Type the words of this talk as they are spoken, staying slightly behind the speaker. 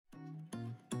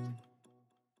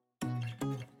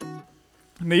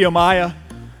Nehemiah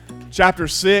chapter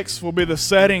 6 will be the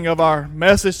setting of our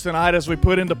message tonight as we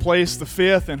put into place the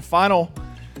fifth and final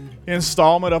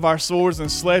installment of our Swords and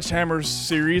Sledgehammers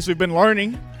series. We've been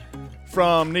learning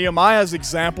from Nehemiah's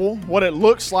example what it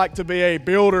looks like to be a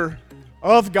builder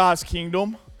of God's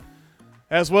kingdom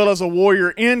as well as a warrior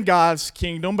in God's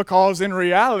kingdom, because in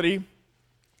reality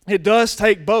it does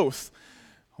take both.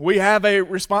 We have a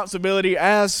responsibility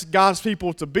as God's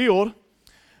people to build,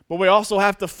 but we also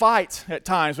have to fight at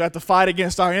times. We have to fight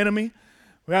against our enemy.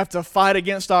 We have to fight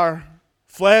against our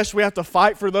flesh. We have to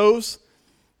fight for those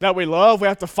that we love. We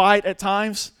have to fight at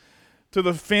times to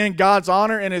defend God's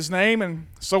honor in His name. And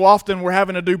so often we're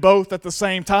having to do both at the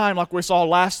same time, like we saw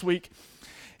last week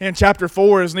in chapter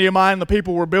 4. As Nehemiah and the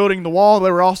people were building the wall,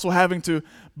 they were also having to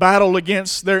battle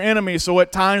against their enemies. So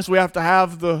at times we have to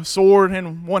have the sword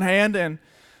in one hand and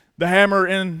the hammer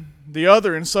in the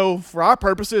other. And so for our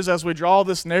purposes, as we draw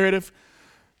this narrative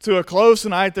to a close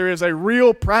tonight, there is a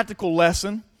real practical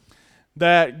lesson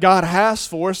that God has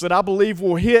for us that I believe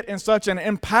will hit in such an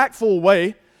impactful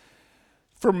way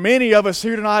for many of us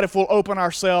here tonight if we'll open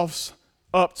ourselves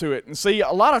up to it. And see,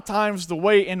 a lot of times the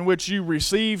way in which you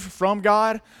receive from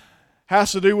God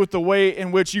has to do with the way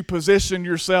in which you position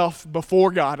yourself before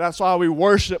God. That's why we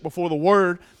worship before the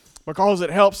Word, because it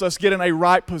helps us get in a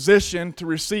right position to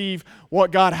receive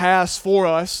what God has for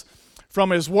us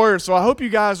from His Word. So I hope you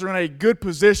guys are in a good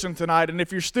position tonight. And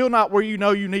if you're still not where you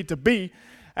know you need to be,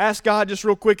 ask God just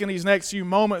real quick in these next few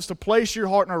moments to place your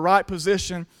heart in a right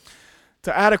position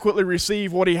to adequately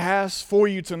receive what He has for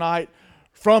you tonight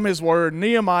from His Word.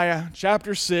 Nehemiah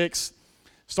chapter 6,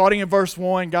 starting in verse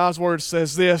 1, God's Word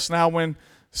says this: "Now when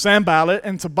Sanballat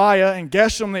and Tobiah and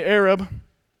Geshem the Arab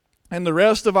and the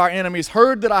rest of our enemies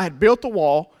heard that I had built the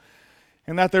wall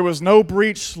and that there was no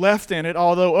breach left in it,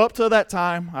 although up to that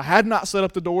time I had not set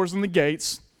up the doors and the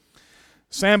gates,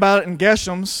 Sanballat and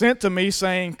Geshem sent to me,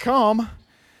 saying, 'Come,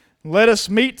 let us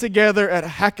meet together at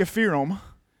Hakkephirim.'"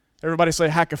 Everybody say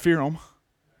Hakkephirim.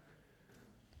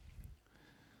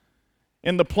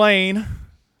 "In the plain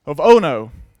of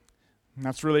Ono." And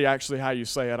that's really actually how you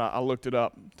say it. I looked it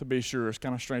up to be sure. It's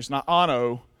kind of strange. It's not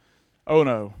Ono,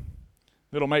 Ono.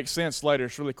 It'll make sense later.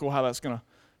 It's really cool how that's going to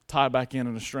tie back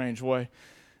in a strange way.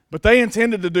 "But they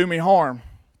intended to do me harm.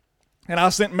 And I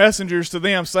sent messengers to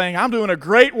them saying, 'I'm doing a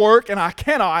great work and I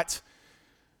cannot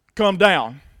come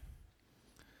down.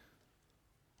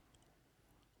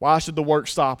 Why should the work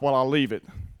stop while I leave it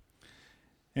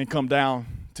and come down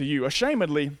to you?'"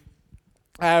 Ashamedly,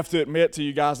 I have to admit to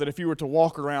you guys that if you were to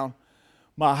walk around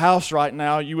my house right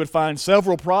now, you would find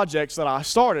several projects that I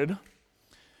started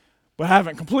but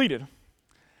haven't completed.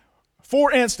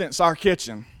 For instance, our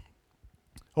kitchen.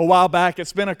 A while back,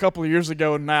 it's been a couple of years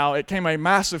ago now, it came a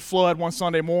massive flood one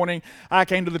Sunday morning. I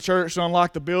came to the church to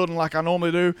unlock the building like I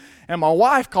normally do, and my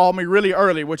wife called me really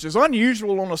early, which is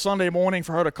unusual on a Sunday morning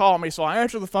for her to call me. So I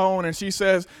answer the phone, and she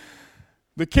says,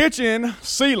 "The kitchen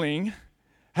ceiling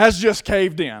has just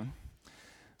caved in."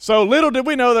 So little did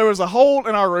we know there was a hole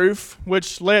in our roof,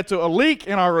 which led to a leak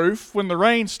in our roof when the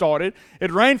rain started.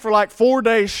 It rained for like 4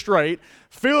 days straight,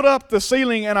 filled up the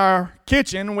ceiling in our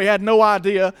kitchen, and we had no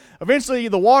idea. Eventually,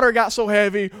 the water got so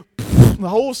heavy, the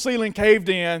whole ceiling caved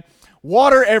in,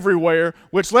 water everywhere,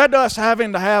 which led to us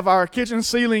having to have our kitchen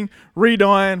ceiling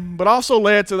redone, but also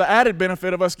led to the added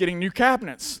benefit of us getting new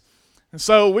cabinets. And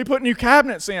so we put new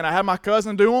cabinets in. I had my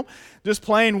cousin do them, just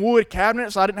plain wood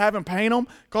cabinets. I didn't have him paint them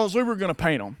because we were going to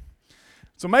paint them.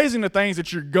 It's amazing the things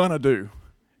that you're going to do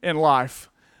in life,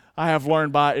 I have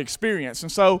learned by experience.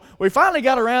 And so we finally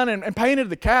got around and painted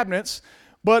the cabinets,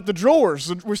 but the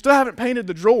drawers, we still haven't painted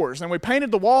the drawers. And we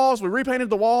painted the walls, we repainted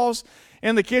the walls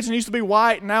in the kitchen. It used to be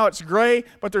white, and now it's gray,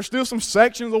 but there's still some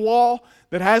section of the wall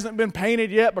that hasn't been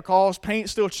painted yet because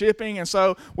paint's still chipping. And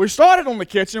so we started on the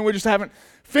kitchen, we just haven't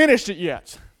finished it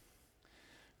yet.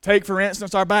 Take, for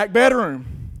instance, our back bedroom.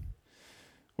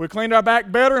 We cleaned our back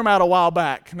bedroom out a while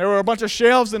back. And there were a bunch of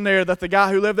shelves in there that the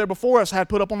guy who lived there before us had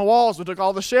put up on the walls. We took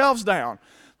all the shelves down.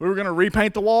 We were going to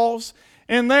repaint the walls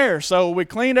in there. So we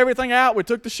cleaned everything out. We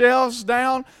took the shelves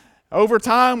down. Over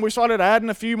time, we started adding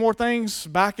a few more things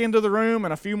back into the room,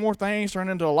 and a few more things turned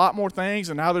into a lot more things.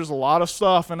 And now there's a lot of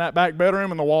stuff in that back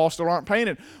bedroom, and the walls still aren't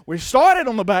painted. We started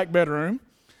on the back bedroom.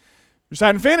 We just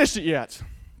hadn't finished it yet.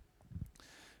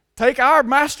 Take our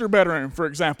master bedroom, for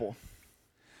example.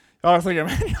 Y'all are thinking,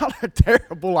 man, y'all are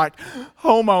terrible like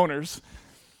homeowners.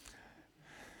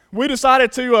 We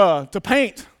decided to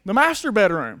paint the master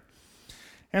bedroom.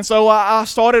 And so I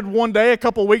started one day a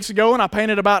couple of weeks ago, and I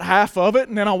painted about half of it,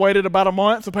 and then I waited about a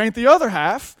month to paint the other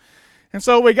half. And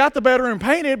so we got the bedroom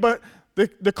painted, but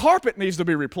the carpet needs to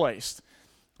be replaced.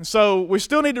 And so we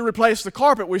still need to replace the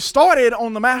carpet. We started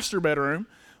on the master bedroom.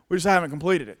 We just haven't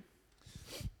completed it.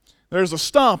 There's a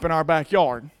stump in our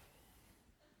backyard.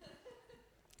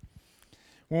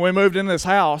 When we moved into this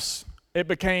house, it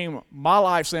became my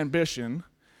life's ambition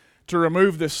to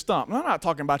remove this stump. And I'm not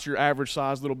talking about your average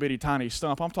size, little bitty, tiny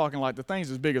stump. I'm talking like the thing's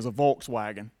as big as a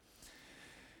Volkswagen.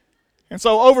 And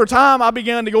so over time, I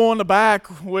began to go in the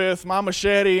back with my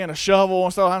machete and a shovel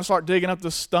and stuff and start digging up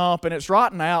the stump, and it's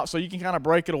rotting out, so you can kind of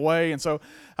break it away. And so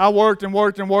I worked on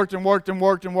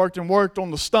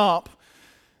the stump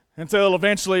until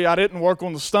eventually I didn't work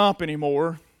on the stump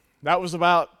anymore. That was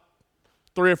about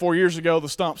 3 or 4 years ago. The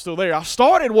stump's still there. I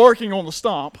started working on the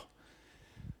stump,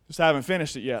 just haven't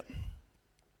finished it yet.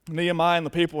 Nehemiah and the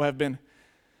people have been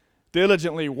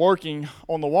diligently working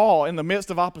on the wall. In the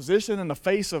midst of opposition, in the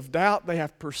face of doubt, they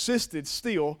have persisted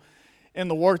still in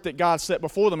the work that God set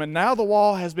before them. And now the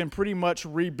wall has been pretty much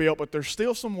rebuilt, but there's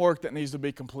still some work that needs to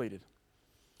be completed.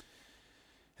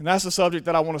 And that's the subject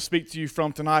that I want to speak to you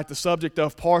from tonight, the subject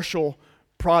of partial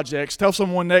projects. Tell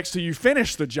someone next to you,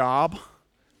 finish the job.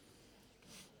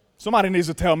 Somebody needs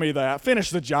to tell me that. Finish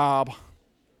the job.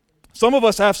 Some of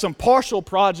us have some partial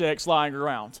projects lying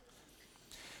around.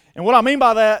 And what I mean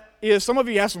by that is some of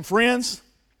you have some friends,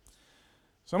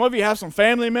 some of you have some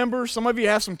family members, some of you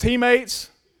have some teammates,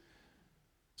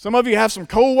 some of you have some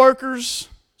co-workers,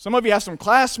 some of you have some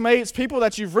classmates, people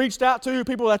that you've reached out to,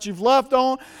 people that you've loved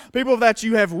on, people that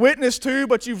you have witnessed to,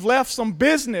 but you've left some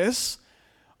business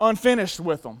unfinished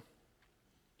with them.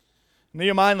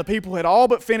 Nehemiah and the people had all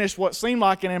but finished what seemed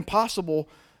like an impossible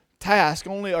task.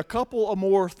 Only a couple of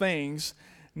more things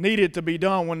needed to be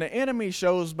done when the enemy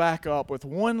shows back up with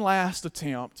one last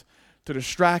attempt to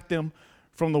distract them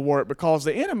from the work, because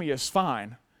the enemy is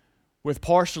fine with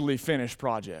partially finished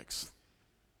projects.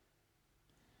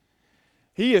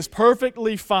 He is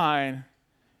perfectly fine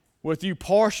with you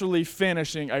partially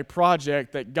finishing a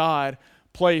project that God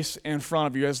placed in front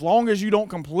of you. As long as you don't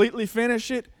completely finish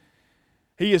it,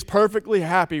 he is perfectly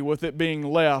happy with it being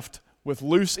left with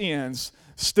loose ends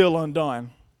still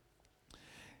undone.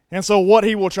 And so what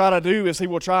he will try to do is he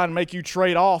will try and make you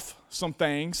trade off some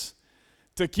things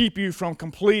to keep you from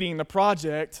completing the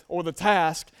project or the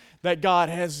task that God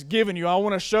has given you. I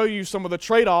want to show you some of the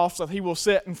trade-offs that he will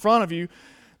set in front of you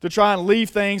to try and leave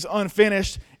things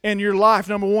unfinished in your life.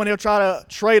 Number one, he'll try to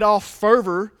trade off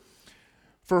fervor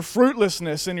for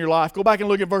fruitlessness in your life. Go back and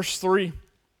look at verse 3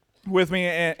 with me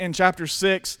in chapter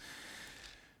 6.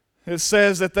 It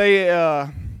says that they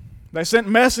sent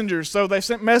messengers. So they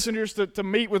sent messengers to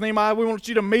meet with Nehemiah. We want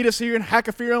you to meet us here in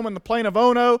Hakkephirim in the plain of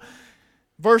Ono.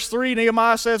 Verse 3,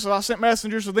 Nehemiah says, so I sent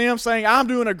messengers to them saying, I'm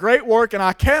doing a great work and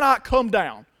I cannot come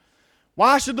down.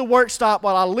 Why should the work stop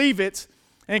while I leave it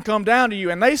and come down to you?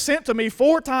 And they sent to me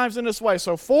 4 times in this way.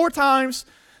 So 4 times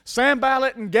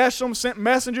Sanballat and Geshem sent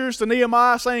messengers to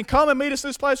Nehemiah saying, come and meet us in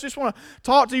this place. Just want to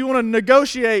talk to you, want to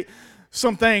negotiate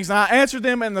some things. And I answered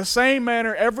them in the same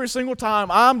manner every single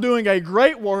time. I'm doing a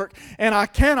great work and I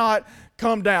cannot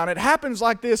come down. It happens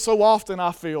like this so often,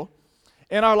 I feel.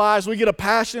 In our lives, we get a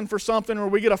passion for something or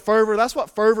we get a fervor. That's what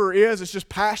fervor is. It's just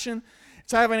passion.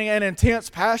 It's having an intense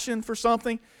passion for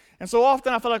something. And so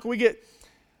often I feel like we get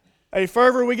a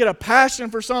fervor, we get a passion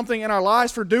for something in our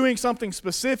lives, for doing something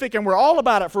specific, and we're all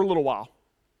about it for a little while.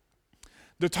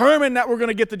 Determined that we're going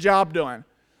to get the job done.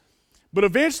 But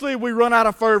eventually we run out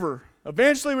of fervor.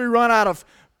 Eventually we run out of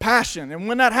passion. And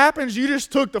when that happens, you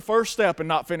just took the first step in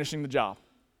not finishing the job.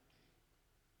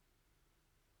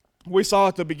 We saw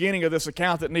at the beginning of this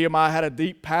account that Nehemiah had a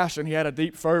deep passion. He had a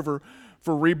deep fervor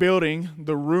for rebuilding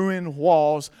the ruined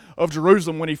walls of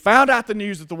Jerusalem when he found out the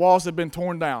news that the walls had been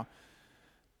torn down.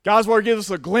 God's word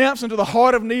gives us a glimpse into the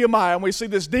heart of Nehemiah, and we see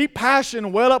this deep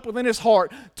passion well up within his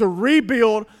heart to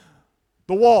rebuild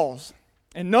the walls.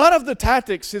 And none of the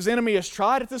tactics his enemy has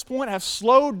tried at this point have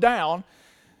slowed down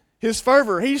his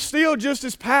fervor. He's still just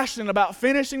as passionate about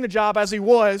finishing the job as he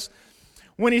was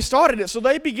when he started it. So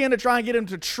they began to try and get him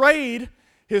to trade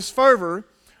his fervor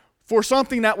for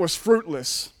something that was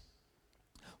fruitless.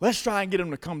 Let's try and get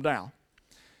him to come down.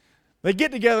 They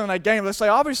get together and they game. They say,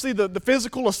 obviously, the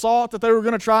physical assault that they were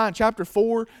going to try in chapter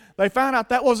 4, they found out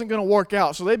that wasn't going to work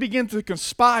out. So they begin to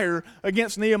conspire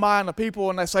against Nehemiah and the people,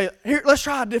 and they say, here, let's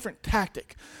try a different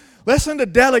tactic. Let's send a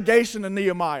delegation to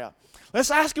Nehemiah.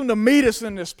 Let's ask him to meet us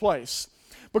in this place.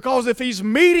 Because if he's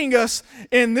meeting us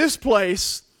in this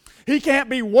place, he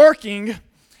can't be working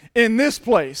in this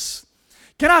place.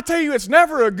 Can I tell you, it's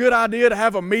never a good idea to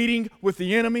have a meeting with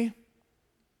the enemy?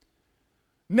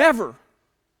 Never.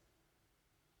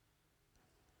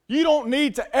 You don't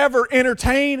need to ever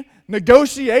entertain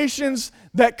negotiations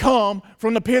that come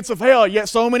from the pits of hell, yet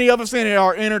so many of us in here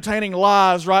are entertaining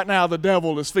lies right now the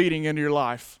devil is feeding into your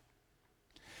life.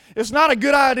 It's not a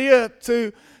good idea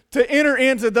to enter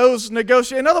into those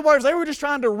negotiations. In other words, they were just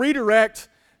trying to redirect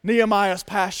Nehemiah's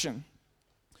passion.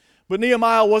 But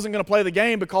Nehemiah wasn't going to play the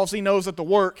game because he knows that the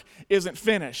work isn't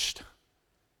finished.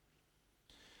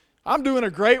 I'm doing a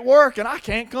great work and I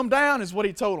can't come down, is what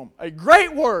he told them. A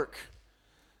great work.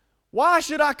 Why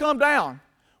should I come down?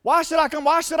 Why should I come?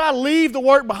 Why should I leave the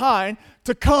work behind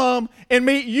to come and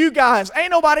meet you guys?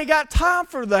 Ain't nobody got time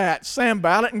for that,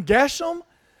 Sanballat and Geshem.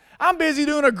 I'm busy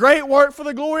doing a great work for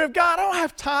the glory of God. I don't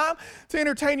have time to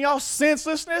entertain y'all's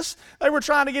senselessness. They were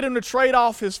trying to get him to trade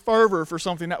off his fervor for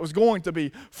something that was going to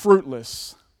be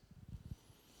fruitless.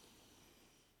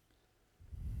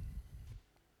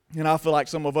 And I feel like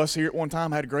some of us here at one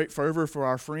time had great fervor for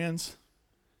our friends,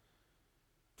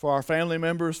 for our family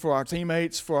members, for our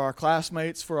teammates, for our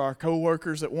classmates, for our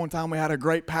co-workers. At one time we had a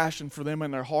great passion for them in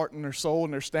their heart and their soul,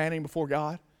 and they're standing before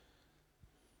God.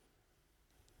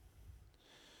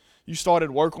 You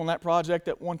started work on that project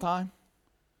at one time.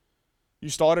 You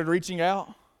started reaching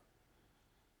out.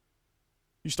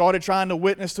 You started trying to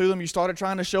witness to them. You started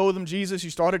trying to show them Jesus.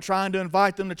 You started trying to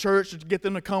invite them to church to get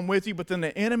them to come with you. But then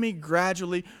the enemy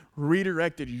gradually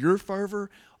redirected your fervor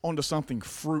onto something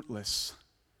fruitless.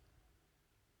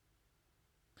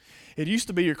 It used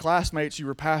to be your classmates you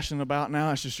were passionate about.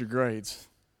 Now it's just your grades.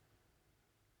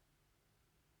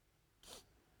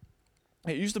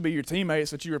 It used to be your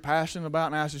teammates that you were passionate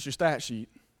about. Now it's just your stat sheet.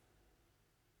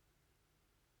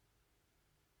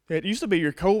 It used to be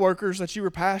your coworkers that you were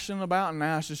passionate about, and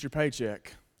now it's just your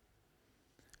paycheck.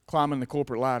 Climbing the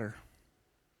corporate ladder.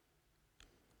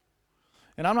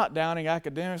 And I'm not downing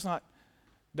academics, not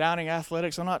downing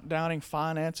athletics, I'm not downing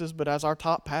finances, but as our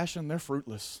top passion, they're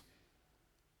fruitless.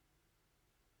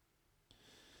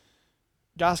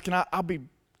 Guys, I'll be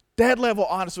dead level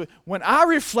honest with you. When I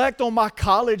reflect on my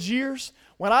college years,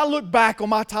 when I look back on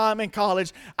my time in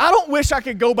college, I don't wish I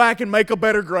could go back and make a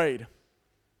better grade.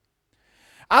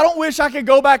 I don't wish I could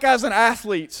go back as an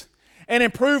athlete and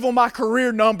improve on my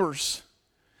career numbers.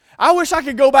 I wish I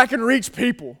could go back and reach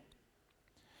people.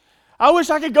 I wish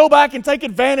I could go back and take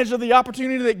advantage of the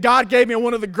opportunity that God gave me in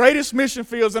one of the greatest mission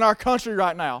fields in our country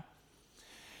right now.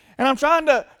 And I'm trying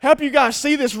to help you guys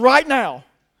see this right now.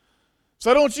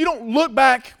 So you don't look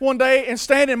back one day and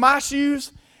stand in my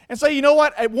shoes and say, you know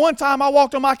what, at one time I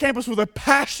walked on my campus with a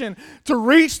passion to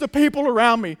reach the people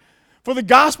around me for the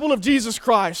gospel of Jesus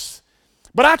Christ.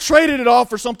 But I traded it all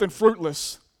for something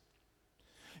fruitless.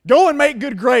 Go and make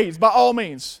good grades by all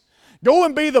means. Go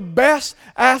and be the best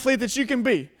athlete that you can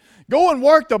be. Go and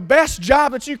work the best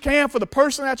job that you can for the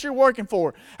person that you're working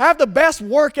for. Have the best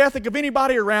work ethic of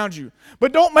anybody around you.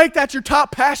 But don't make that your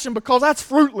top passion, because that's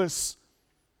fruitless.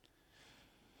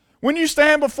 When you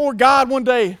stand before God one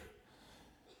day,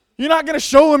 you're not going to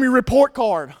show Him your report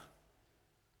card.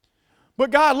 But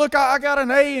God, look, I got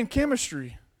an A in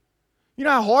chemistry. You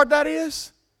know how hard that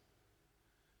is?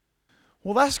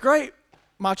 Well, that's great,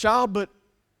 my child, but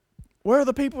where are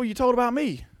the people you told about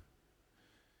me?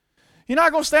 You're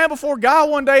not going to stand before God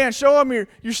one day and show Him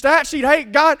your stat sheet. Hey,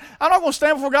 God, I'm not going to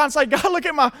stand before God and say, God, look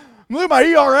at my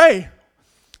ERA.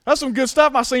 That's some good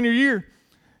stuff my senior year.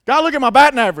 God, look at my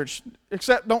batting average.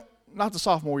 Except not the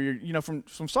sophomore year. You know, from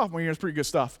sophomore year, it's pretty good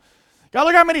stuff. God,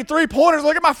 look how many three-pointers.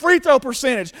 Look at my free throw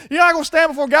percentage. You're not going to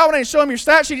stand before God one day and show Him your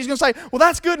stat sheet. He's going to say, well,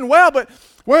 that's good and well, but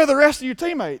where are the rest of your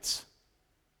teammates?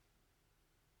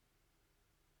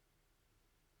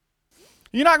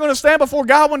 You're not going to stand before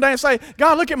God one day and say,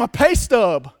 God, look at my pay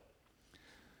stub.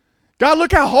 God,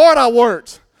 look how hard I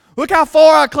worked. Look how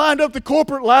far I climbed up the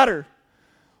corporate ladder.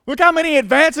 Look how many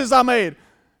advances I made.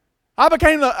 I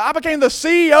became the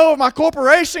CEO of my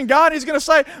corporation. God is going to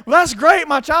say, well, that's great,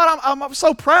 my child. I'm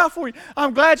so proud for you.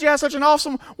 I'm glad you have such an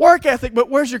awesome work ethic, but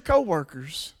where's your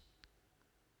coworkers?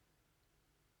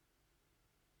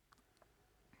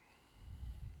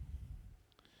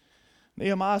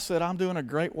 Nehemiah said, I'm doing a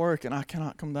great work and I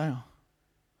cannot come down.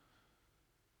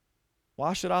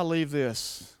 Why should I leave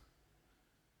this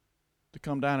to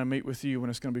come down and meet with you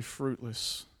when it's going to be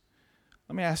fruitless?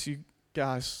 Let me ask you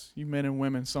guys, you men and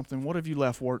women, something. What have you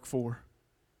left work for?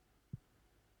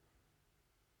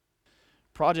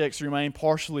 Projects remain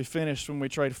partially finished when we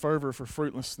trade fervor for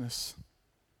fruitlessness.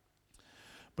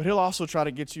 But he'll also try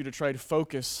to get you to trade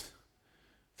focus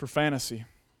for fantasy.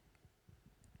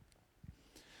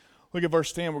 Look at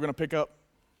verse 10. We're going to pick up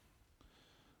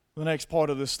the next part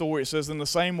of this story. It says, in the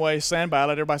same way,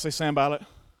 Sanballat, everybody say Sanballat,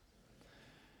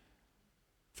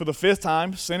 for the 5th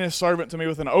time, sent his servant to me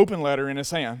with an open letter in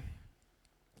his hand.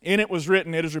 In it was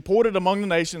written, it is reported among the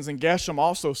nations, and Geshem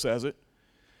also says it,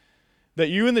 that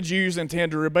you and the Jews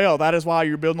intend to rebel. That is why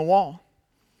you're building the wall.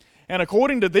 And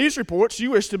according to these reports,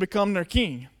 you wish to become their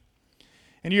king.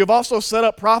 And you have also set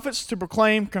up prophets to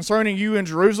proclaim concerning you in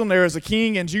Jerusalem, there is a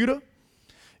king in Judah.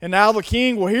 And now the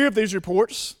king will hear of these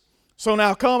reports. So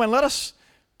now come and let us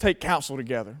take counsel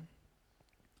together.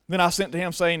 Then I sent to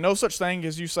him, saying, no such thing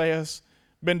as you say has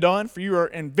been done, for you are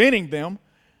inventing them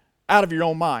out of your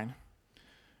own mind.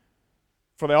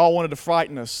 For they all wanted to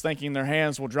frighten us, thinking their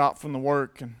hands will drop from the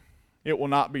work, and it will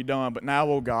not be done. But now,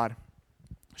 O God,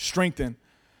 strengthen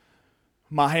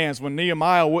my hands. When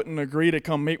Nehemiah wouldn't agree to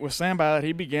come meet with Sanballat,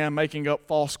 he began making up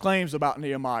false claims about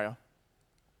Nehemiah.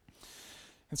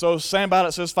 And so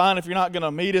Sanballat says, fine, if you're not going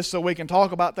to meet us so we can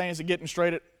talk about things and get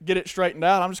it straightened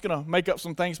out, I'm just going to make up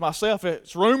some things myself.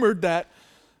 It's rumored that,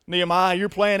 Nehemiah, your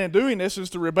plan in doing this is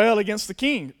to rebel against the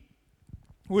king,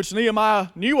 which Nehemiah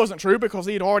knew wasn't true because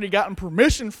he had already gotten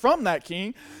permission from that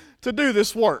king to do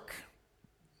this work.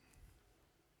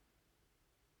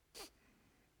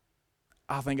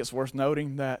 I think it's worth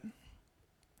noting that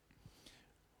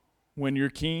when your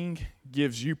king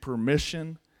gives you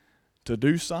permission to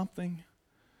do something,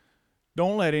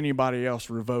 don't let anybody else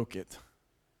revoke it.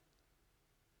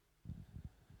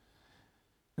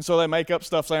 And so they make up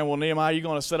stuff saying, well, Nehemiah, you're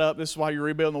going to set up, this is why you're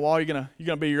rebuilding the wall, you're going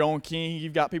to be your own king.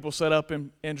 You've got people set up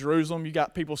in Jerusalem. You've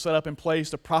got people set up in place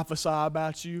to prophesy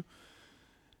about you.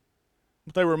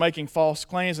 But they were making false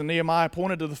claims, and Nehemiah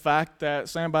pointed to the fact that,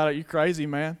 Sanballat, you crazy,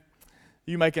 man.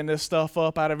 You making this stuff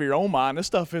up out of your own mind. This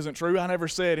stuff isn't true. I never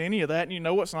said any of that, and you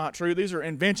know it's not true. These are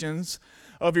inventions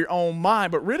of your own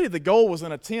mind. But really the goal was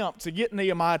an attempt to get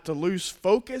Nehemiah to lose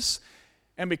focus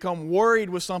and become worried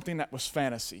with something that was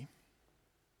fantasy.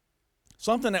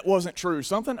 Something that wasn't true.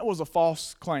 Something that was a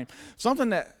false claim. Something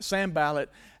that Sanballat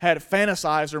had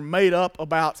fantasized or made up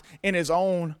about in his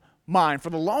own mind.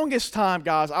 For the longest time,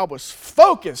 guys, I was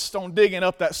focused on digging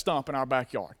up that stump in our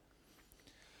backyard.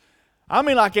 I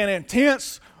mean, like an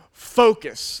intense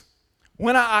focus.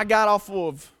 When I got off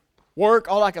of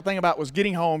work, all I could think about was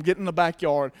getting home, getting in the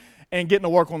backyard, and getting to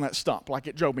work on that stump. Like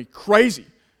it drove me crazy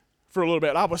for a little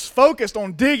bit. I was focused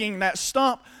on digging that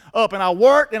stump up, and I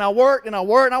worked and I worked and I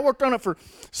worked, and I worked on it for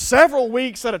several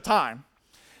weeks at a time.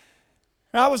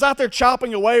 And I was out there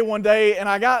chopping away one day, and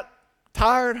I got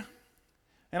tired,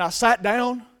 and I sat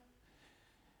down,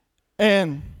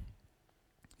 and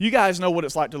you guys know what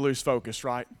it's like to lose focus,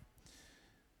 right?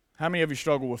 How many of you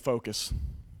struggle with focus?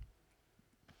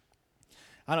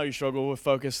 I know you struggle with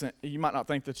focus. You might not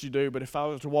think that you do, but if I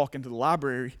was to walk into the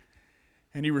library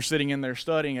and you were sitting in there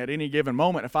studying at any given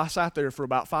moment, if I sat there for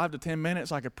about 5 to 10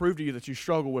 minutes, I could prove to you that you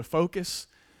struggle with focus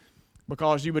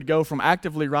because you would go from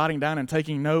actively writing down and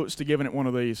taking notes to giving it one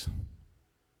of these.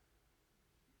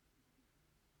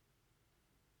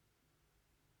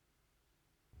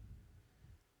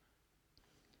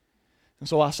 And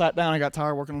so I sat down, I got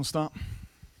tired working on the stump.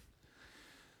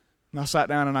 And I sat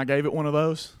down and I gave it one of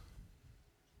those.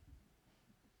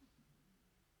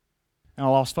 And I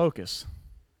lost focus.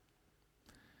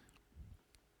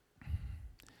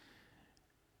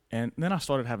 And then I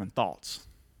started having thoughts.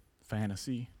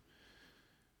 Fantasy.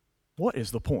 What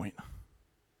is the point?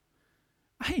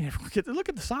 I ain't never get to look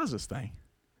at the size of this thing.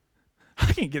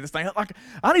 I can't get this thing out. Like,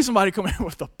 I need somebody to come in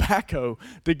with a backhoe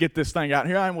to get this thing out.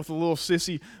 Here I am with a little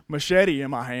sissy machete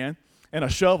in my hand and a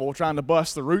shovel trying to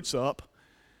bust the roots up,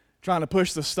 trying to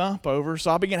push the stump over.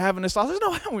 So I began having this thought, there's no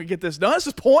way I'm going to get this done. This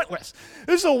is pointless.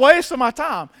 This is a waste of my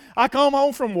time. I come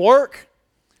home from work,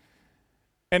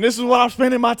 and this is what I'm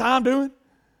spending my time doing,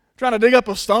 trying to dig up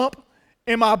a stump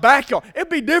in my backyard. It'd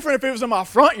be different if it was in my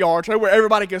front yard where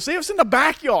everybody could see it. If it's in the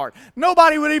backyard,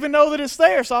 nobody would even know that it's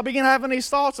there. So I began having these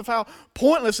thoughts of how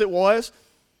pointless it was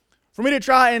for me to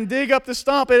try and dig up the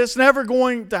stump, and it's never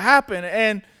going to happen.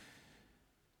 And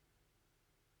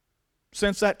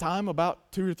since that time,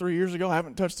 about 2 or 3 years ago, I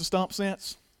haven't touched the stump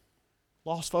since.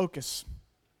 Lost focus.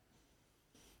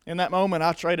 In that moment,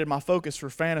 I traded my focus for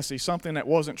fantasy, something that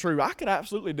wasn't true. I could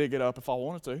absolutely dig it up if I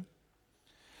wanted to.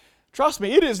 Trust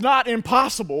me, it is not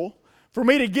impossible for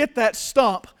me to get that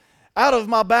stump out of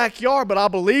my backyard, but I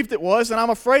believed it was, and I'm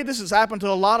afraid this has happened to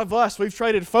a lot of us. We've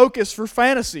traded focus for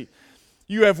fantasy.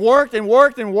 You have worked and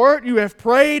worked and worked. You have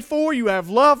prayed for, you have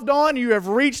loved on, you have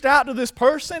reached out to this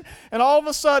person, and all of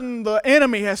a sudden the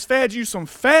enemy has fed you some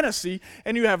fantasy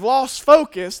and you have lost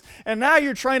focus, and now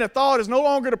your train of thought is no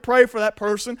longer to pray for that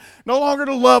person, no longer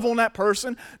to love on that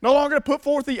person, no longer to put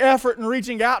forth the effort in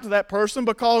reaching out to that person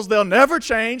because they'll never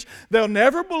change, they'll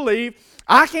never believe.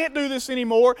 I can't do this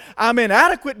anymore. I'm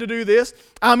inadequate to do this.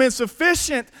 I'm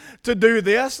insufficient to do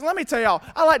this. And let me tell y'all,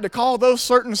 I like to call those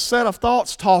certain set of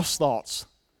thoughts toss thoughts.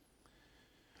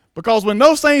 Because when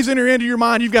those things enter into your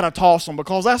mind, you've got to toss them,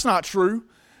 because that's not true.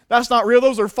 That's not real.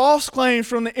 Those are false claims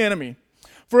from the enemy.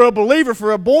 For a believer,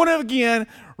 for a born-again,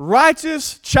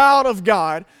 righteous child of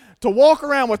God, to walk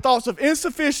around with thoughts of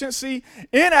insufficiency,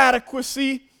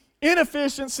 inadequacy,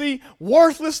 inefficiency,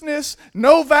 worthlessness,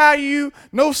 no value,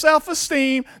 no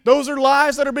self-esteem, those are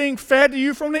lies that are being fed to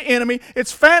you from the enemy.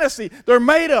 It's fantasy. They're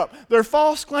made up. They're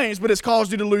false claims, but it's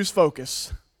caused you to lose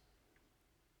focus.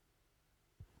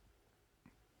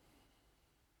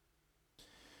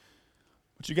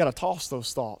 But you got to toss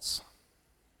those thoughts.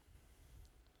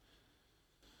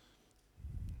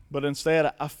 But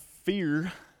instead, I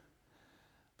fear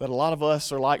that a lot of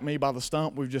us are like me by the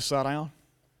stump. We've just sat down.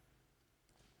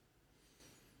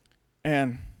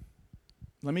 And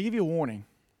let me give you a warning.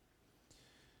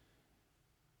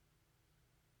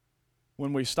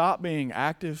 When we stop being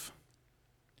active,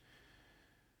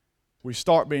 we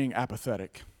start being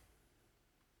apathetic.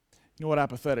 You know what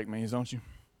apathetic means, don't you?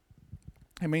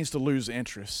 It means to lose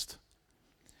interest.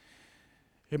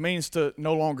 It means to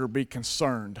no longer be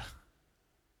concerned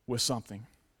with something.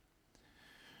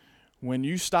 When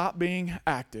you stop being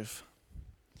active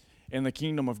in the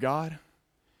kingdom of God,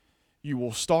 you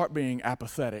will start being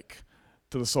apathetic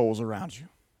to the souls around you.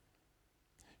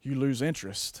 You lose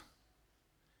interest.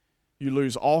 You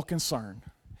lose all concern.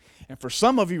 And for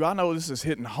some of you, I know this is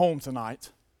hitting home tonight,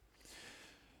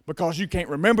 because you can't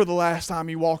remember the last time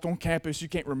you walked on campus. You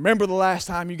can't remember the last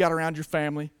time you got around your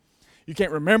family. You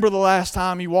can't remember the last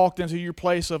time you walked into your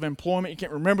place of employment. You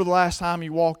can't remember the last time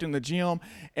you walked in the gym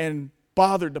and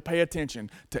bothered to pay attention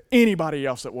to anybody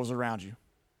else that was around you.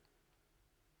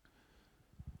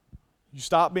 You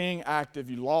stopped being active,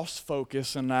 you lost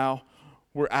focus, and now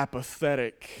we're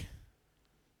apathetic.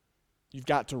 You've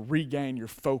got to regain your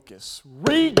focus.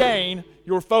 Regain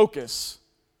your focus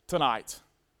tonight.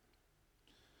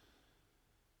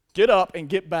 Get up and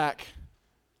get back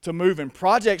to moving.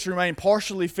 Projects remain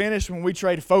partially finished when we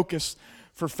trade focus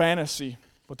for fantasy.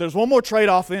 But there's one more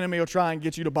trade-off the enemy will try and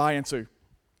get you to buy into.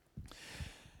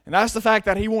 And that's the fact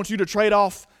that he wants you to trade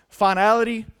off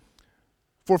finality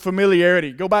for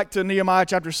familiarity. Go back to Nehemiah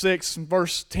chapter 6,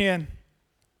 verse 10.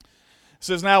 It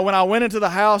says, "Now when I went into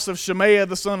the house of Shemaiah,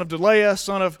 the son of Delaiah,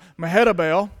 son of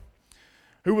Mehetabel,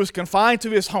 who was confined to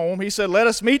his home, he said, 'Let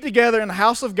us meet together in the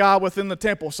house of God within the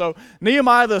temple.'" So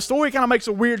Nehemiah, the story kind of makes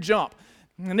a weird jump.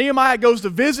 And Nehemiah goes to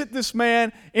visit this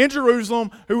man in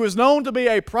Jerusalem who was known to be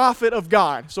a prophet of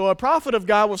God. So a prophet of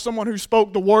God was someone who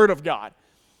spoke the word of God.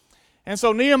 And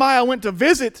so Nehemiah went to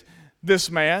visit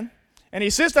this man, and he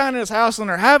sits down in his house, and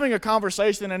they're having a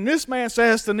conversation, and this man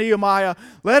says to Nehemiah,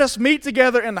 "Let us meet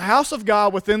together in the house of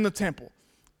God within the temple."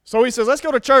 So he says, "Let's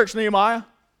go to church, Nehemiah.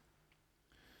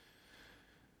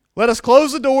 Let us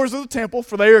close the doors of the temple,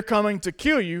 for they are coming to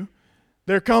kill you.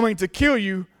 They're coming to kill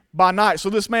you by night."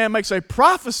 So this man makes a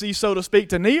prophecy, so to speak,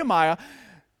 to Nehemiah,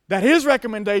 that his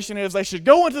recommendation is they should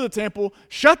go into the temple,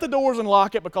 shut the doors and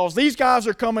lock it, because these guys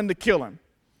are coming to kill him.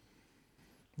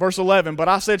 Verse 11, "But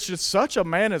I said, should such a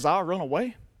man as I run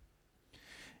away?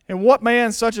 And what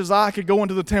man such as I could go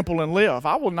into the temple and live?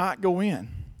 I will not go in."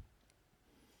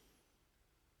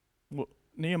 Well,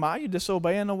 Nehemiah, you're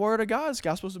disobeying the word of God. This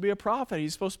guy's supposed to be a prophet.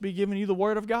 He's supposed to be giving you the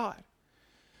word of God.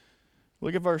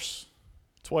 Look at verse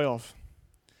 12.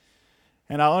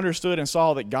 "And I understood and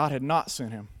saw that God had not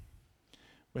sent him,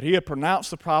 but he had pronounced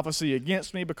the prophecy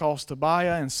against me, because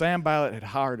Tobiah and Sanballat had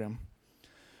hired him.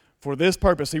 For this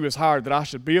purpose he was hired, that I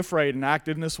should be afraid and act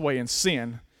in this way and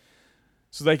sin,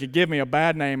 so they could give me a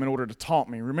bad name in order to taunt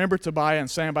me. Remember Tobiah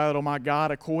and Sanballat, O my God,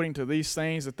 according to these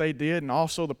things that they did, and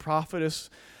also the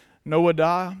prophetess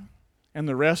Noadiah and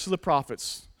the rest of the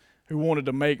prophets who wanted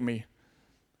to make me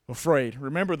afraid."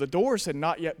 Remember, the doors had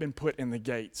not yet been put in the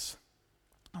gates.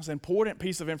 That was an important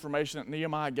piece of information that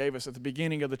Nehemiah gave us at the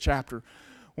beginning of the chapter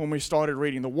when we started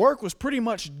reading. The work was pretty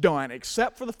much done,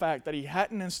 except for the fact that he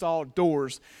hadn't installed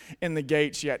doors in the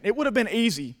gates yet. It would have been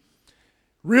easy,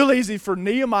 real easy, for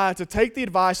Nehemiah to take the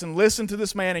advice and listen to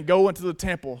this man and go into the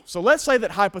temple. So let's say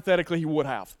that hypothetically he would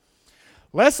have.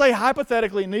 Let's say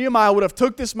hypothetically Nehemiah would have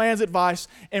took this man's advice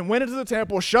and went into the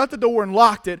temple, shut the door, and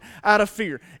locked it out of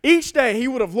fear. Each day he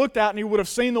would have looked out and he would have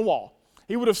seen the wall.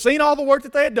 He would have seen all the work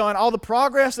that they had done, all the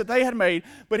progress that they had made,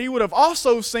 but he would have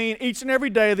also seen each and every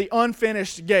day the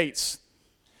unfinished gates.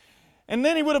 And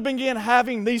then he would have begun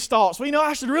having these thoughts. Well,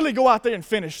 I should really go out there and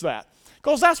finish that.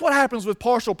 Because that's what happens with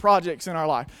partial projects in our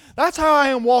life. That's how I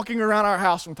am walking around our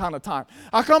house from time to time.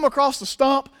 I come across the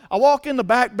stump, I walk in the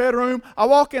back bedroom, I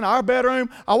walk in our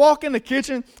bedroom, I walk in the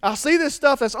kitchen, I see this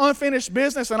stuff that's unfinished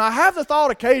business, and I have the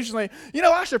thought occasionally,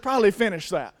 I should probably finish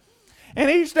that. And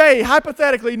each day,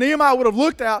 hypothetically, Nehemiah would have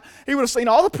looked out. He would have seen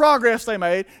all the progress they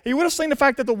made. He would have seen the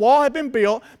fact that the wall had been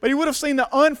built, but he would have seen the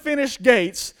unfinished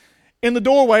gates in the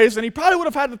doorways, and he probably would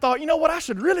have had the thought, you know what, I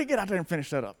should really get out there and finish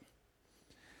that up.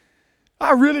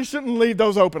 I really shouldn't leave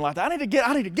those open like that. I need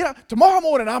to get out. Tomorrow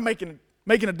morning, I'm making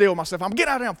a deal with myself. I'm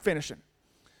getting out there and I'm finishing.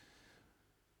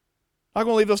 I'm not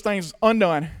going to leave those things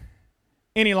undone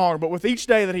any longer. But with each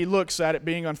day that he looks at it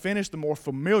being unfinished, the more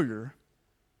familiar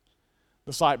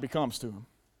the sight becomes to him.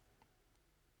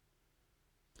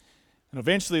 And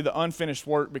eventually the unfinished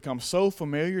work becomes so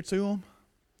familiar to him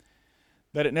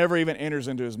that it never even enters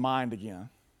into his mind again.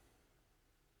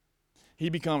 He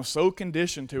becomes so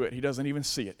conditioned to it, he doesn't even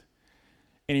see it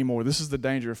anymore. This is the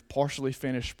danger of partially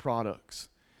finished products.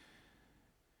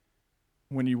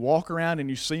 When you walk around and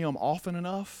you see them often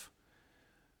enough,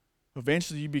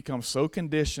 eventually you become so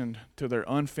conditioned to their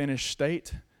unfinished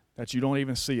state that you don't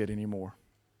even see it anymore.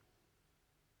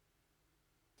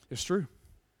 It's true.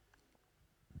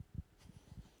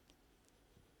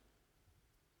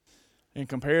 In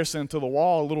comparison to the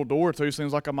wall, a little door or two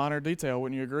seems like a minor detail,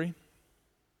 wouldn't you agree?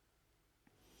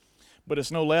 But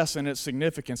it's no less in its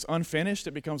significance. Unfinished,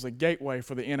 it becomes a gateway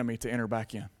for the enemy to enter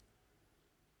back in.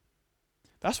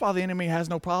 That's why the enemy has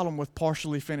no problem with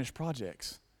partially finished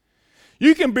projects.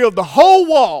 You can build the whole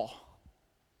wall,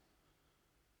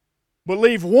 but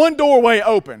leave one doorway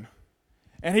open,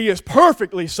 and he is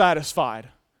perfectly satisfied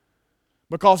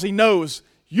because he knows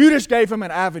you just gave him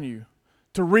an avenue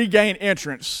to regain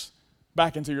entrance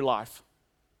back into your life.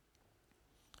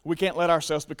 We can't let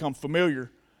ourselves become familiar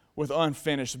with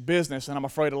unfinished business, and I'm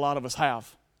afraid a lot of us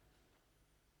have.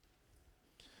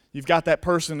 You've got that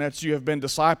person that you have been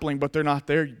discipling, but they're not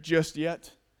there just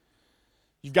yet.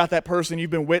 You've got that person you've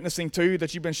been witnessing to,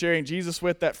 that you've been sharing Jesus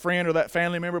with, that friend or that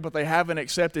family member, but they haven't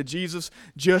accepted Jesus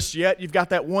just yet. You've got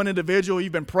that one individual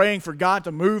you've been praying for God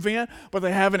to move in, but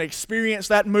they haven't experienced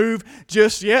that move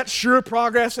just yet. Sure,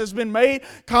 progress has been made.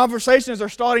 Conversations are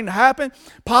starting to happen.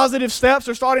 Positive steps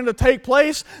are starting to take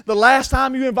place. The last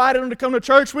time you invited them to come to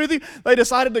church with you, they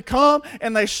decided to come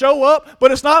and they show up,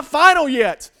 but it's not final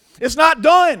yet. It's not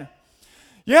done.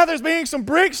 Yeah, there's being some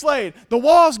bricks laid. The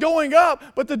wall's going up,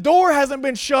 but the door hasn't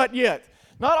been shut yet.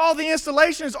 Not all the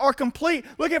installations are complete.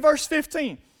 Look at verse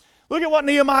 15. Look at what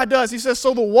Nehemiah does. He says,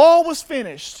 so the wall was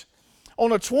finished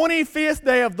on the 25th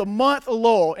day of the month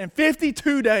Elul in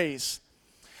 52 days.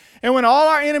 And when all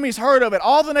our enemies heard of it,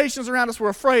 all the nations around us were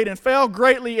afraid and fell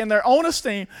greatly in their own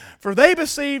esteem, for they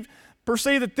perceived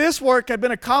that this work had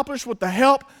been accomplished with the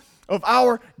help of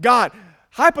our God.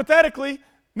 Hypothetically,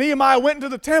 Nehemiah went into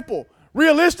the temple.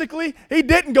 Realistically, he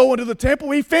didn't go into the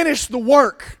temple. He finished the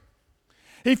work.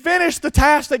 He finished the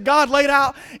task that God laid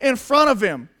out in front of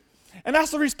him. And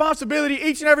that's the responsibility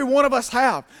each and every one of us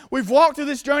have. We've walked through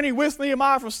this journey with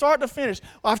Nehemiah from start to finish.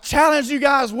 I've challenged you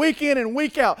guys week in and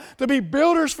week out to be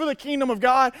builders for the kingdom of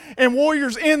God and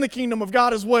warriors in the kingdom of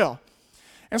God as well.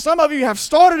 And some of you have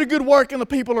started a good work in the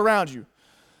people around you.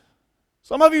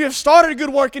 Some of you have started a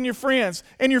good work in your friends,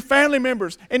 and your family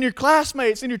members, and your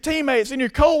classmates, and your teammates, and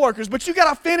your co-workers, but you got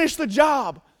to finish the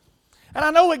job. And I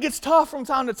know it gets tough from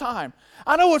time to time.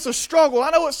 I know it's a struggle.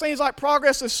 I know it seems like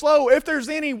progress is slow, if there's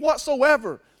any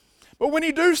whatsoever. But when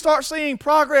you do start seeing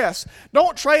progress,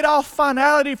 don't trade off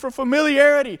finality for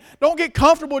familiarity. Don't get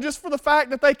comfortable just for the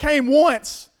fact that they came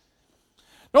once.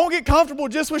 Don't get comfortable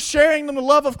just with sharing them the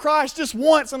love of Christ just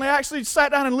once and they actually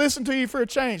sat down and listened to you for a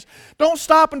change. Don't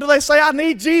stop until they say, I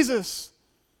need Jesus.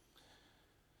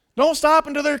 Don't stop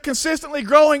until they're consistently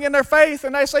growing in their faith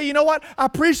and they say, you know what, I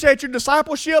appreciate your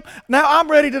discipleship. Now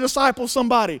I'm ready to disciple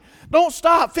somebody. Don't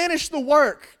stop. Finish the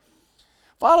work.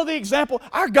 Follow the example.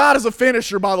 Our God is a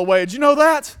finisher, by the way. Did you know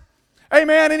that?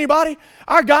 Amen, anybody?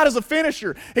 Our God is a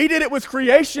finisher. He did it with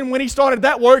creation. When He started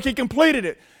that work, He completed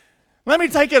it. Let me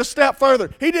take it a step further.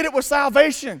 He did it with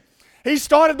salvation. He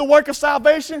started the work of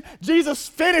salvation. Jesus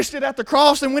finished it at the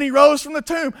cross and when He rose from the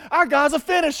tomb. Our God's a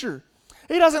finisher.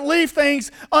 He doesn't leave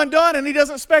things undone and He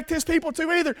doesn't expect His people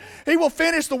to either. He will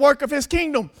finish the work of His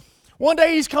kingdom. One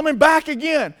day He's coming back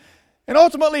again. And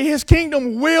ultimately His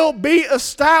kingdom will be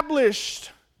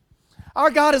established. Our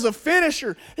God is a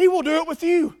finisher. He will do it with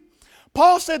you.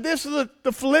 Paul said this to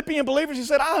the Philippian believers. He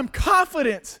said, I am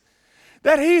confident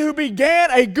that He who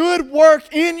began a good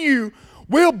work in you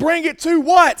will bring it to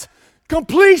what?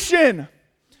 Completion.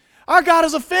 Our God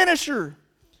is a finisher.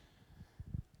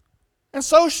 And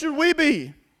so should we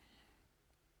be.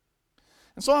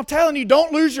 And so I'm telling you,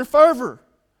 don't lose your fervor.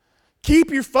 Keep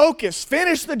your focus.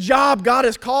 Finish the job God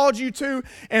has called you to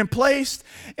and placed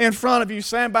in front of you.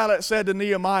 Sanballat said to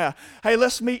Nehemiah, hey,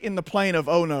 let's meet in the plain of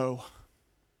Ono.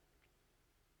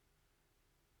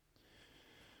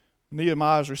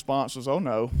 Nehemiah's response was, oh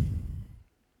no,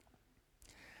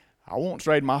 I won't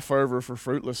trade my fervor for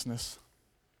fruitlessness.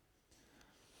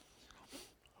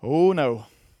 Oh no,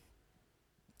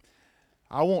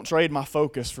 I won't trade my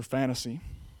focus for fantasy.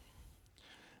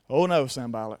 Oh no,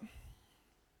 Sanballat,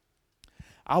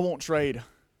 I won't trade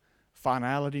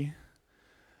finality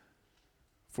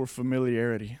for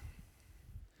familiarity.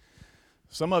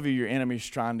 Some of you, your enemy's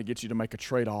trying to get you to make a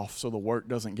trade-off so the work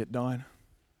doesn't get done.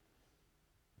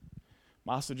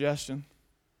 My suggestion,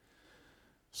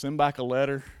 send back a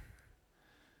letter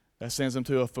that sends him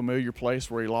to a familiar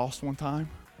place where he lost one time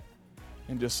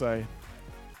and just say,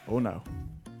 oh no,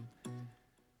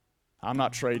 I'm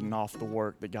not trading off the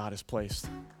work that God has placed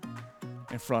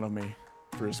in front of me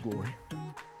for his glory.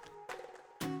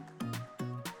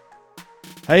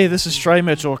 Hey, this is Trey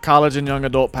Mitchell, college and young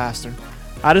adult pastor.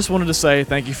 I just wanted to say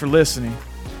thank you for listening.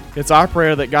 It's our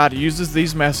prayer that God uses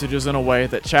these messages in a way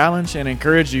that challenge and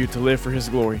encourage you to live for his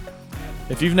glory.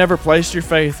 If you've never placed your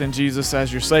faith in Jesus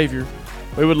as your Savior,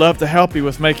 we would love to help you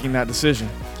with making that decision.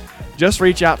 Just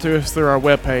reach out to us through our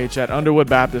webpage at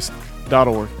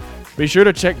underwoodbaptist.org. Be sure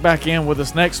to check back in with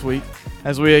us next week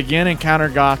as we again encounter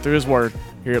God through his word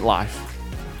here at Life.